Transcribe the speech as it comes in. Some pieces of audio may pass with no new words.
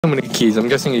So many keys. I'm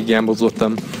guessing he gambles with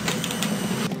them.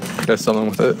 Does something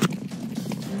with it.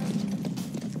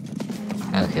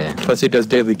 Okay. Plus he does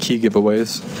daily key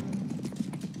giveaways.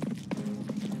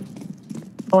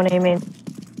 What do you mean?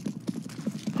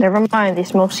 Never mind, they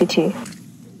smoke CT.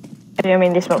 I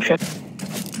mean, they smoke shit.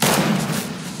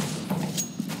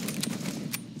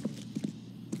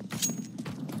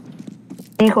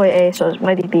 Decoy A, so it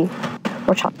might be B.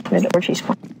 Or top mid or G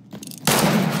spawn.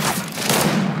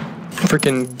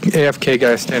 Freaking AFK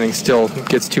guy standing still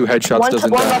gets 2 headshots,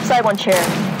 doesn't One die. left side, one chair.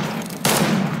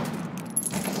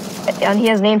 And he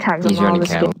has name tags on all this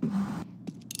game.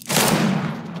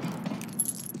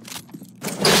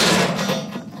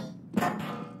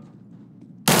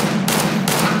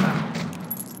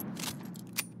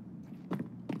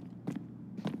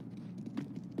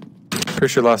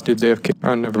 Pretty sure last dude's AFK.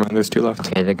 Oh, never mind, there's 2 left.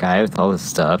 Okay, the guy with all the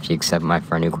stuff, he accepted my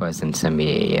friend request and sent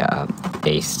me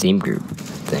a Steam group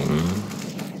thing.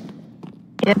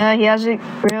 Yeah, he has a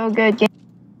real good game.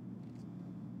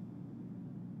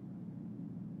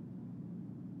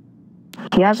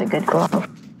 He has a good glove.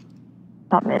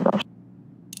 Top mid though.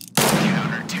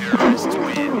 Counter-terrorists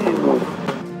win.